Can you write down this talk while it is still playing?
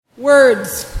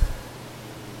Words.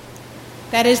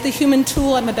 That is the human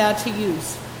tool I'm about to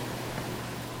use.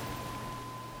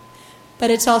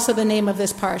 But it's also the name of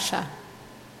this parasha.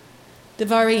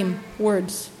 Devarim,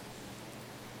 words.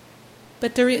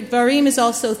 But Devarim is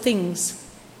also things.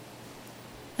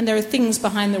 And there are things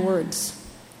behind the words.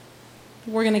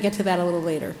 We're going to get to that a little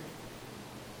later.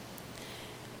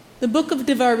 The book of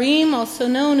Devarim, also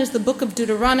known as the book of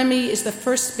Deuteronomy, is the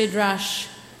first midrash,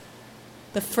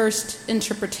 the first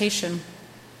interpretation.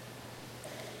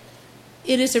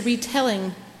 It is a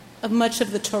retelling of much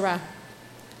of the Torah.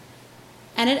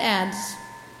 And it adds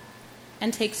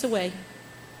and takes away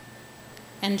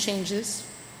and changes,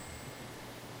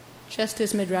 just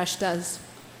as midrash does.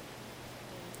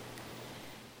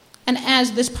 And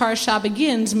as this parasha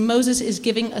begins, Moses is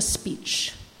giving a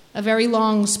speech, a very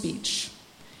long speech,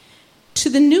 to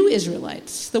the new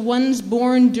Israelites, the ones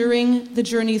born during the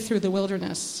journey through the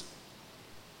wilderness,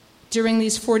 during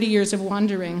these 40 years of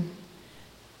wandering.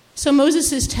 So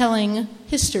Moses is telling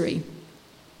history.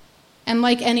 And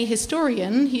like any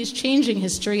historian, he's changing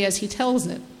history as he tells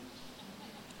it.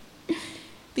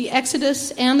 The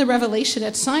Exodus and the revelation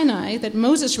at Sinai that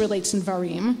Moses relates in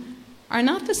Devarim are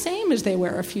not the same as they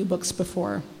were a few books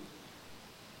before.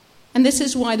 And this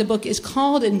is why the book is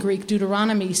called in Greek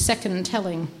Deuteronomy, second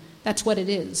telling. That's what it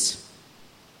is.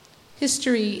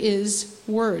 History is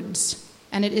words,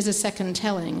 and it is a second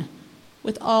telling,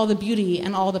 with all the beauty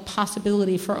and all the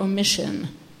possibility for omission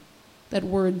that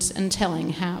words and telling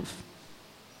have.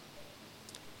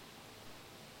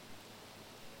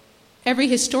 Every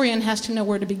historian has to know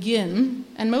where to begin,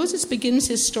 and Moses begins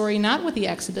his story not with the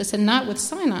Exodus and not with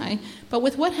Sinai, but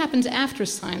with what happens after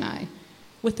Sinai,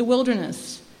 with the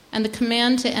wilderness and the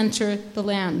command to enter the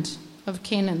land of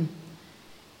Canaan.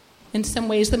 In some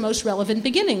ways, the most relevant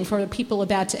beginning for the people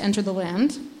about to enter the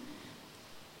land.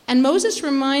 And Moses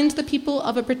reminds the people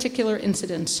of a particular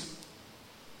incident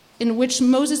in which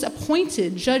Moses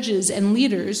appointed judges and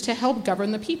leaders to help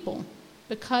govern the people,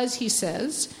 because he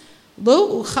says,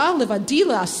 Lo uchal levadi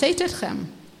la'aseit etchem.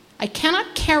 I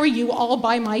cannot carry you all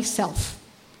by myself.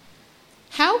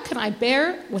 How can I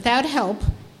bear without help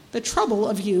the trouble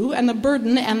of you and the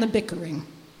burden and the bickering?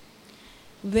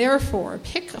 Therefore,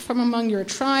 pick from among your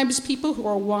tribes people who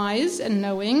are wise and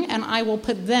knowing, and I will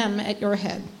put them at your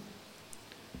head.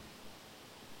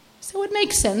 So it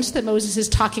makes sense that Moses is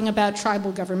talking about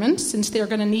tribal government, since they're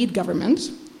going to need government.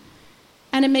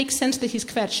 And it makes sense that he's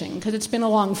kvetching, because it's been a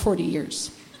long 40 years.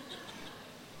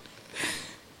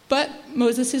 But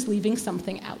Moses is leaving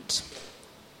something out.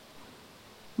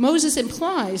 Moses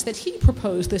implies that he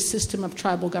proposed this system of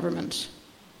tribal government.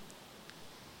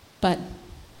 But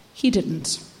he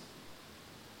didn't.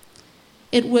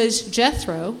 It was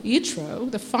Jethro, Yitro,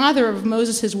 the father of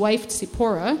Moses' wife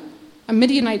Zipporah, a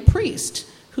Midianite priest,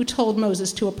 who told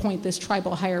Moses to appoint this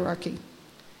tribal hierarchy.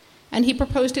 And he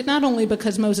proposed it not only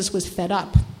because Moses was fed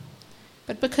up,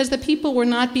 but because the people were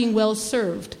not being well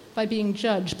served by being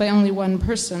judged by only one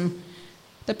person.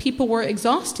 The people were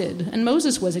exhausted, and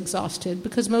Moses was exhausted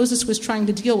because Moses was trying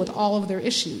to deal with all of their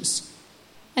issues.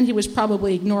 And he was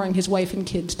probably ignoring his wife and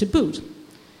kids to boot.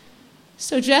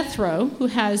 So Jethro, who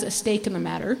has a stake in the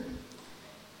matter,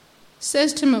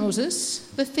 says to Moses,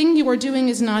 the thing you are doing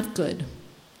is not good.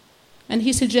 And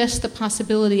he suggests the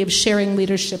possibility of sharing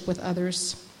leadership with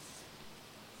others.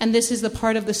 And this is the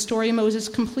part of the story Moses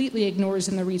completely ignores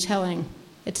in the retelling.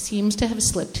 It seems to have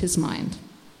slipped his mind.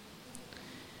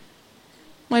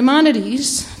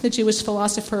 Maimonides, the Jewish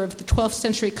philosopher of the 12th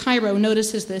century Cairo,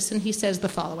 notices this, and he says the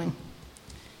following.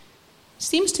 It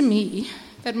seems to me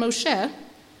that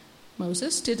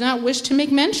Moses, did not wish to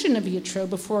make mention of Yitro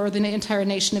before the entire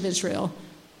nation of Israel,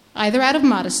 either out of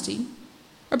modesty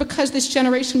or because this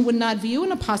generation would not view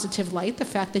in a positive light the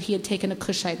fact that he had taken a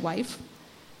Cushite wife,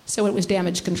 so it was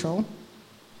damage control.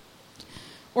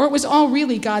 Or it was all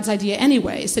really God's idea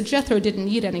anyway, so Jethro didn't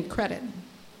need any credit.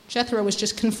 Jethro was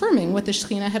just confirming what the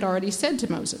Shekhinah had already said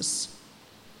to Moses.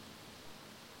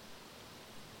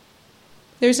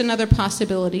 There's another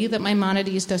possibility that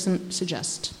Maimonides doesn't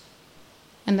suggest.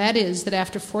 And that is that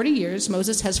after 40 years,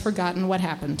 Moses has forgotten what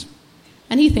happened.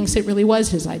 And he thinks it really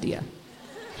was his idea.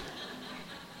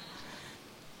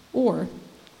 Or,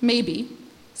 maybe,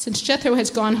 since Jethro has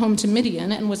gone home to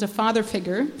Midian and was a father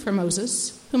figure for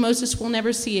Moses, who Moses will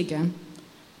never see again,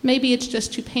 maybe it's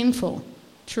just too painful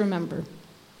to remember.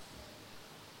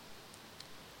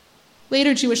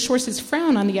 Later, Jewish sources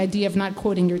frown on the idea of not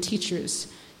quoting your teachers.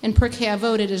 In Pirkei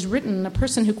Avot, it is written, a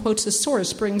person who quotes a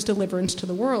source brings deliverance to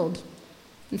the world.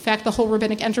 In fact, the whole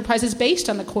rabbinic enterprise is based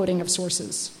on the quoting of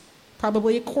sources.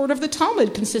 Probably a quarter of the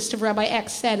Talmud consists of Rabbi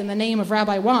X said in the name of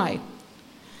Rabbi Y.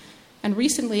 And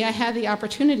recently I had the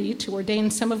opportunity to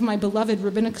ordain some of my beloved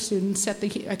rabbinic students at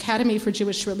the Academy for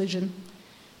Jewish Religion,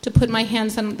 to put my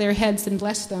hands on their heads and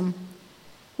bless them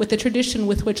with the tradition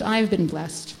with which I've been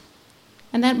blessed.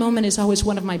 And that moment is always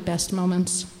one of my best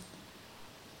moments.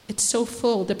 It's so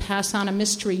full to pass on a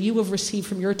mystery you have received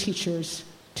from your teachers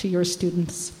to your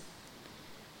students.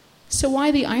 So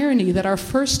why the irony that our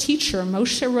first teacher,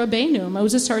 Moshe Rabbeinu,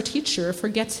 Moses our teacher,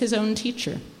 forgets his own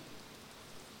teacher?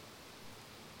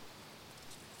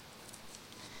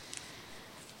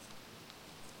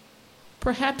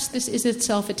 Perhaps this is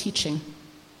itself a teaching.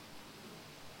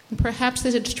 And perhaps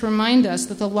this is to remind us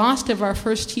that the loss of our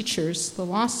first teachers,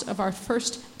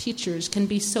 can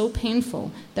be so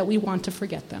painful that we want to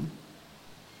forget them.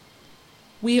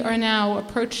 We are now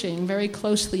approaching very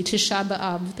closely Tisha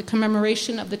B'Av, the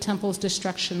commemoration of the temple's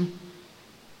destruction.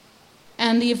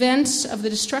 And the events of the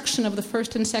destruction of the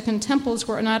first and second temples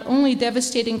were not only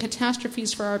devastating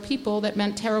catastrophes for our people that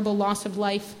meant terrible loss of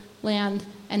life, land,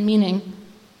 and meaning,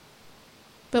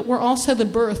 but were also the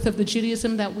birth of the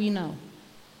Judaism that we know.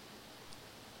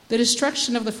 The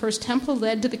destruction of the first temple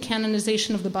led to the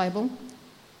canonization of the Bible.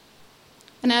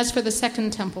 And as for the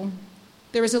second temple,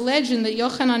 there is a legend that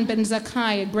Yochanan ben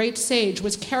Zakkai, a great sage,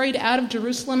 was carried out of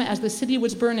Jerusalem as the city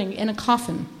was burning in a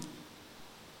coffin,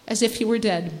 as if he were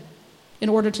dead, in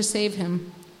order to save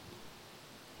him.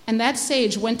 And that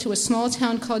sage went to a small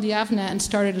town called Yavne and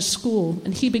started a school,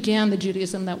 and he began the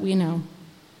Judaism that we know.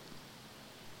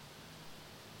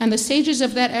 And the sages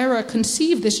of that era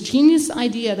conceived this genius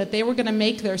idea that they were going to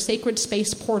make their sacred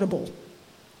space portable,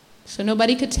 so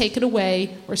nobody could take it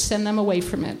away or send them away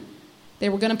from it. They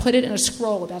were going to put it in a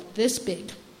scroll about this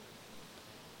big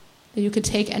that you could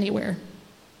take anywhere.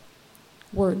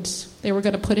 Words. They were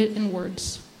going to put it in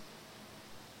words.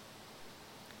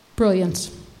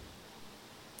 Brilliance.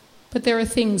 But there are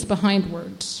things behind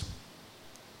words.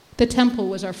 The temple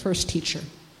was our first teacher,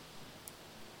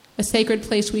 a sacred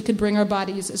place we could bring our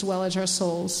bodies as well as our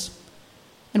souls.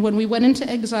 And when we went into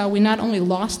exile, we not only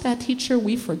lost that teacher,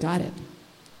 we forgot it.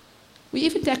 We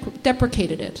even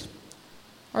deprecated it.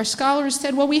 Our scholars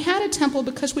said, well, we had a temple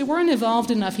because we weren't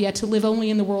evolved enough yet to live only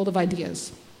in the world of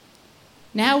ideas.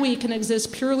 Now we can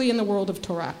exist purely in the world of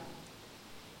Torah.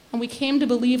 And we came to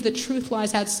believe that truth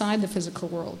lies outside the physical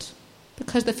world,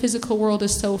 because the physical world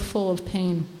is so full of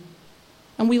pain.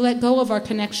 And we let go of our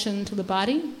connection to the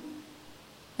body,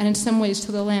 and in some ways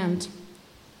to the land.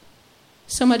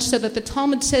 So much so that the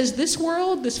Talmud says this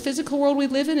world, this physical world we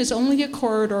live in, is only a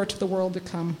corridor to the world to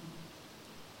come.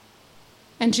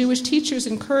 And Jewish teachers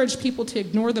encourage people to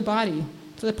ignore the body,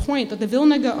 to the point that the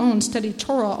Vilna Gaon studied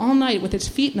Torah all night with his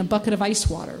feet in a bucket of ice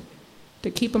water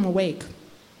to keep him awake.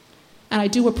 And I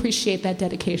do appreciate that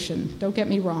dedication, don't get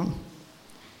me wrong.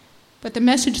 But the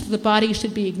message that the body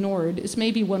should be ignored is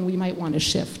maybe one we might want to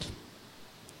shift.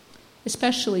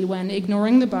 Especially when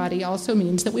ignoring the body also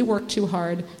means that we work too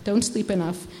hard, don't sleep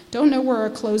enough, don't know where our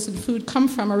clothes and food come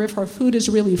from, or if our food is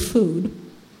really food,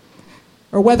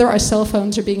 or whether our cell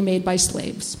phones are being made by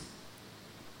slaves.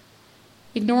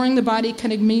 Ignoring the body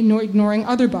can mean ignoring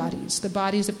other bodies, the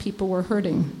bodies of people we're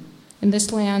hurting, in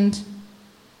this land,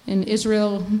 in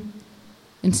Israel,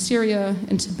 in Syria,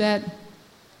 in Tibet,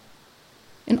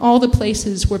 in all the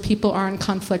places where people are in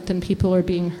conflict and people are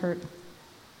being hurt.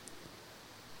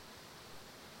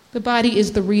 The body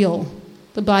is the real.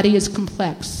 The body is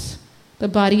complex. The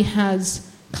body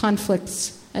has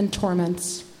conflicts and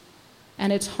torments.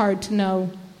 And it's hard to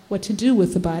know what to do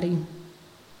with the body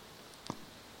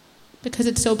because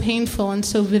it's so painful and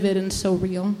so vivid and so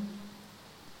real.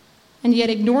 And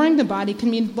yet ignoring the body can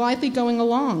mean blithely going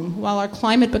along while our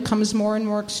climate becomes more and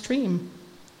more extreme,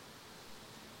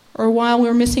 or while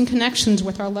we're missing connections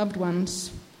with our loved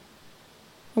ones,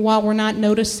 or while we're not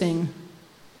noticing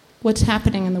what's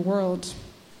happening in the world.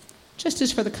 Just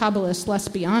as for the Kabbalists, let's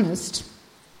be honest,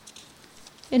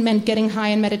 it meant getting high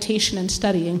in meditation and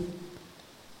studying,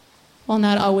 while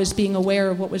not always being aware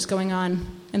of what was going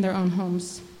on in their own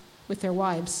homes with their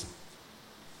wives.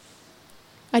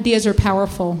 Ideas are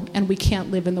powerful, and we can't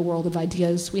live in the world of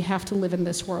ideas. We have to live in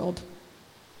this world.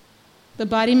 The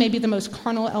body may be the most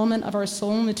carnal element of our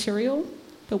soul material,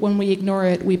 but when we ignore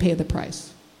it, we pay the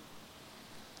price.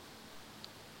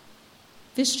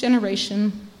 This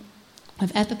generation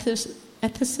of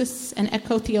ethicists and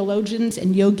eco-theologians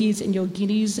and yogis and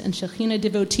yoginis and Shekhinah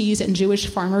devotees and Jewish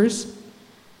farmers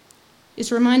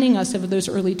is reminding us of those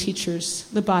early teachers,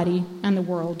 the body and the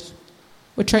world,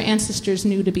 which our ancestors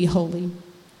knew to be holy.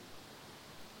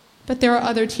 But there are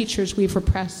other teachers we've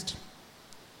repressed.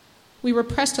 We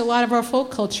repressed a lot of our folk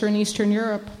culture in Eastern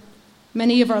Europe,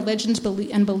 many of our legends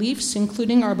and beliefs,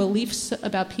 including our beliefs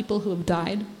about people who have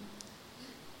died.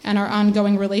 and our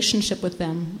ongoing relationship with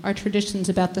them, our traditions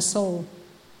about the soul,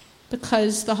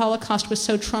 because the Holocaust was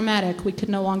so traumatic we could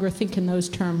no longer think in those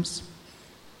terms.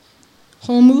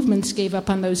 Whole movements gave up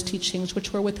on those teachings,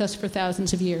 which were with us for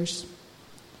thousands of years.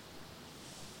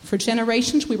 For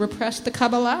generations, we repressed the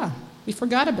Kabbalah. We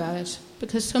forgot about it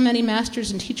because so many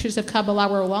masters and teachers of Kabbalah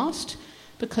were lost,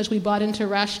 because we bought into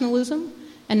rationalism,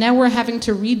 and now we're having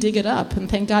to re-dig it up, and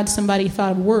thank God somebody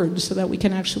thought of words so that we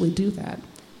can actually do that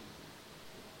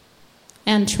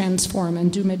and transform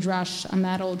and do midrash on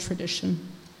that old tradition.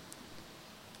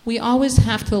 We always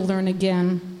have to learn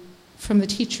again from the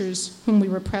teachers whom we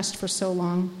repressed for so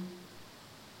long.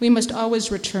 We must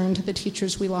always return to the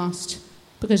teachers we lost,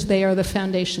 because they are the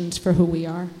foundations for who we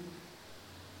are.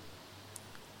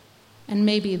 And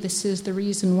maybe this is the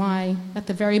reason why, at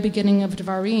the very beginning of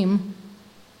Devarim,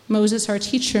 Moses, our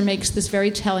teacher, makes this very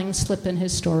telling slip in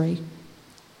his story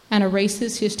and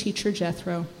erases his teacher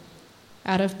Jethro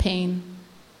out of pain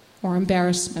or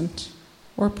embarrassment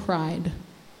or pride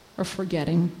or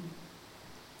forgetting.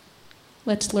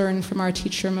 Let's learn from our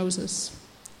teacher Moses,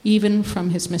 even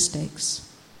from his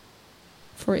mistakes.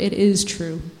 For it is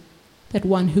true that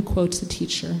one who quotes a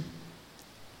teacher,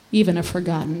 even a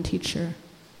forgotten teacher,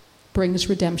 brings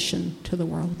redemption to the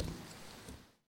world.